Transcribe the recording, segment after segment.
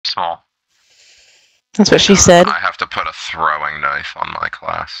small. That's what she said. I have to put a throwing knife on my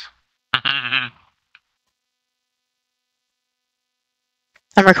class.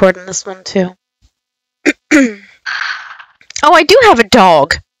 I'm recording this one too. Oh, I do have a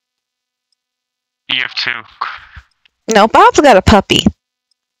dog. You have two. No, Bob's got a puppy.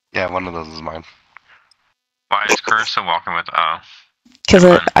 Yeah, one of those is mine. Why is Carissa walking with? Oh. Because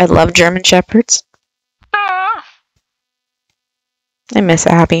I love German Shepherds. Ah. I miss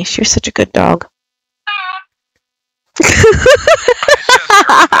Abby. She was such a good dog. I just heard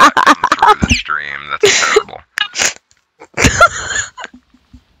that come through the stream. That's terrible.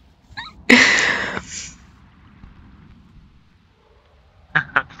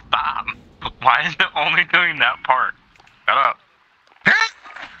 Stop. Why is it only doing that part? Shut up.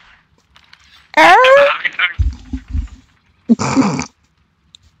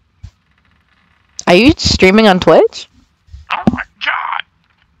 Are you streaming on Twitch? Oh my god.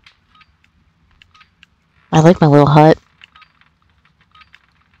 I like my little hut.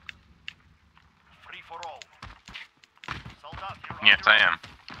 Yes, I am.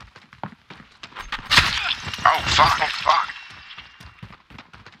 Oh, fuck. Oh, fuck.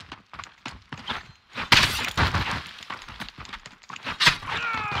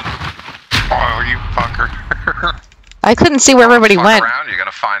 Oh, you fucker. I couldn't see where everybody Fuck went. around, you're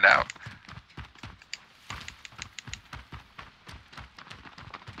gonna find out.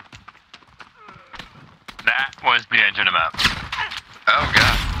 That was the edge of the map. Oh,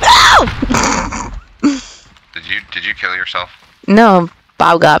 God. Ow! Did you kill yourself? No,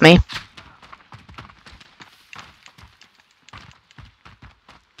 Bob got me.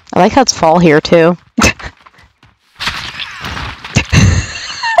 I like how it's fall here too.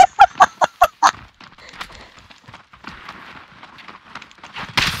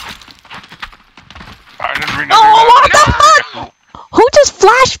 I didn't mean to Oh, do what that. the fuck? Who just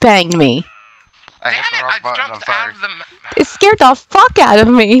flashbanged me? I hit the Damn it, wrong I button, I'm jumped sorry. out of the map. It scared the fuck out of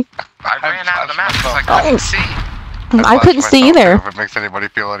me. I ran out of the map because I Oh. couldn't see. I couldn't flashed see myself, either. If it makes anybody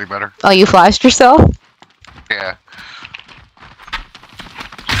feel any better. Oh, you flashed yourself? Yeah.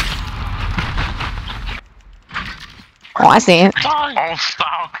 Oh, I see it. Oh,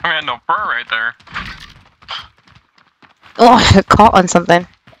 style commando fur right there. Oh, I got caught on something.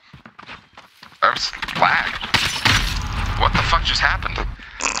 That was lag. What the fuck just happened?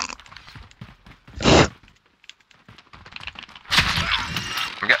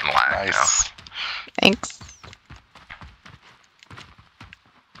 I'm getting lag Nice. Thanks.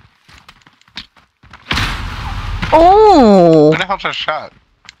 Oh! Who the hell just shot?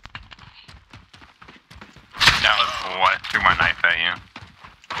 That was what? Threw my knife at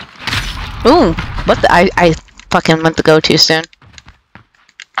you. Ooh! What the? I fucking went to go too soon.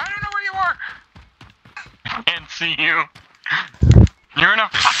 I don't know where you are. I can't see you. You're in a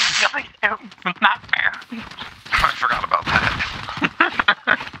fucking ghillie suit. It's not fair. I forgot about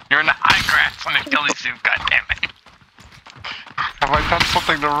that. You're in the high grass on a ghillie suit, goddammit. Have I done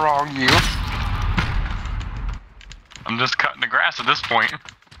something to wrong you? I'm just cutting the grass at this point.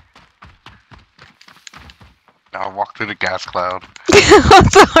 Now I walk through the gas cloud. I'm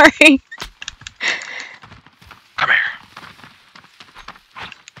sorry. Come here.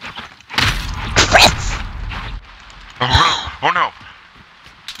 Fritz! Oh no! Oh no!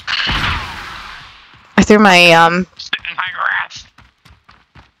 I threw my Sit in high grass.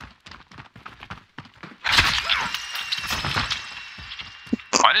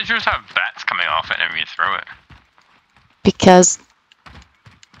 Why did yours have bats coming off it whenever you throw it? because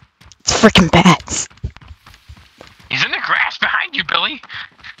it's freaking bats. He's in the grass behind you, Billy.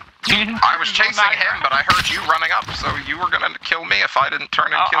 I was chasing him, but I heard you running up, so you were gonna kill me if I didn't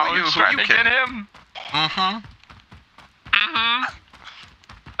turn and kill you. I was Who trying you to get kidding? him. Mm-hmm.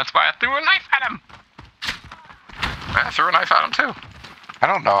 That's why I threw a knife at him. I threw a knife at him too. I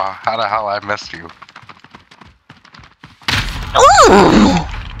don't know how the hell I missed you. Ooh!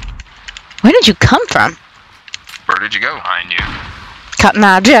 Where did you come from? Where did you go? Behind you. Cotton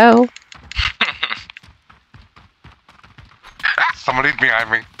Eye Joe. Somebody's behind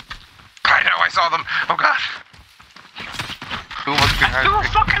me. I know, I saw them. Oh god. Who was I behind threw a me?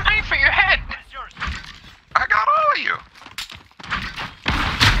 fucking knife at your head. I got all of you.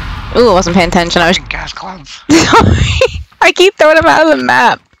 Ooh, I wasn't paying attention. I was Gas clouds. sorry. I keep throwing him out of the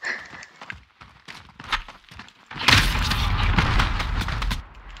map.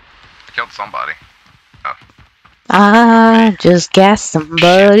 I killed somebody. Oh. I just gassed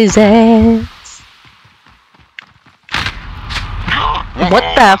somebody's ass. What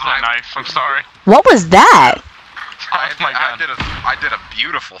the That's a knife. I'm sorry. What was that? Oh my god. I did a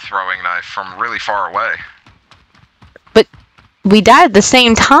beautiful throwing knife from really far away. We died at the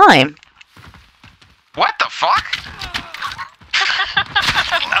same time. What the fuck?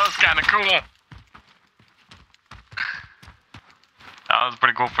 That was kind of cool. That was a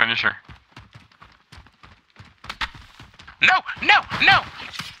pretty cool finisher. No, no, no!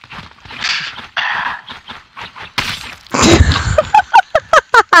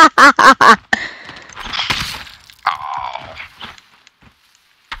 Oh.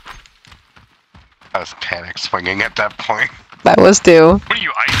 I was panic swinging at that point. I was too. What are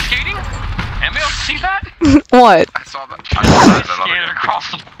you, ice skating? Anybody else see that? What? I saw that. I saw that in Skated another game.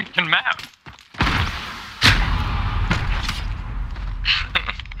 across the freaking map.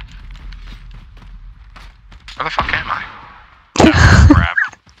 Where the fuck am I? Crap.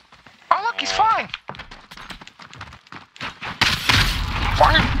 Oh look, he's flying!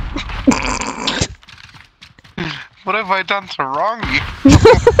 Why? What have I done to wrong you?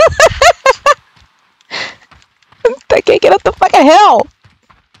 I can't get up the fucking hill.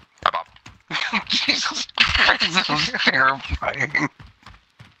 How about? Jesus Christ, this was terrifying.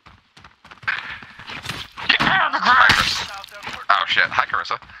 Get out of the grass! Oh shit, hi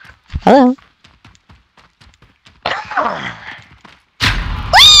Carissa. Hello.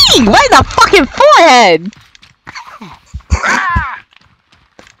 Whee! Right in the fucking forehead. Ah!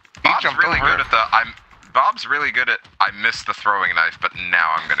 Bob's jumped really over good it. at Bob's really good at I missed the throwing knife, but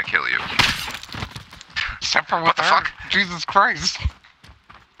now I'm gonna kill you. Except for with What the her. fuck? Jesus Christ.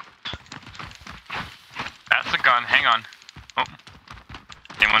 That's a gun, hang on. Oh.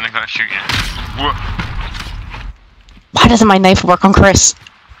 Anyone gonna shoot you. Whoa. Why doesn't my knife work on Chris?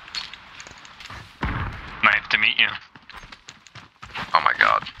 Knife to meet you. Oh my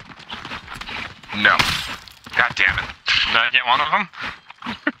god. No. God damn it. Did I get one of them?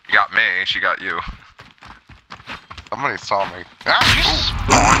 You got me, she got you. Somebody saw me. You Ah!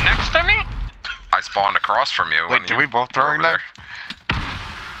 spawned next to me? I spawned across from you. Wait, when did you we both were throw a over knife?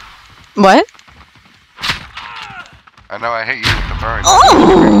 What? I know I hit you with the throwing knife.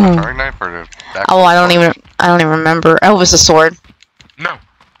 Oh! Throwing knife or the Oh, I don't even remember. Oh, it was a sword. No.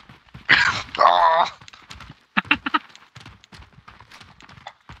 Oh.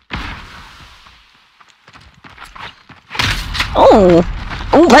 Oh!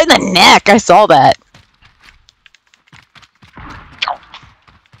 Oh, right in the neck. I saw that.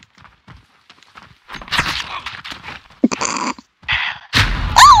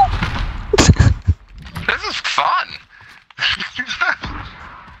 This is fun.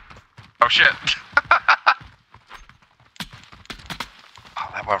 Oh shit. Oh,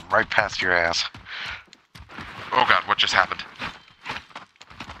 that went right past your ass. Oh god, what just happened?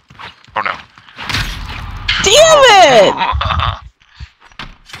 Oh no. Damn it!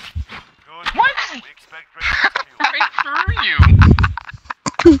 What? Right through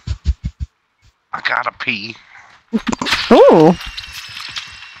you. I gotta pee. Ooh.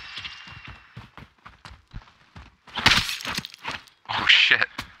 Oh shit.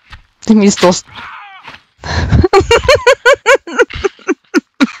 Think you still.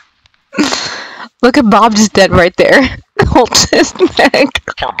 Look at Bob just dead right there. Holds his neck.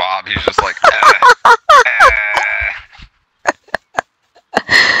 Poor Bob, he's just like,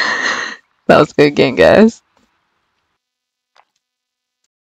 That was a good game, guys.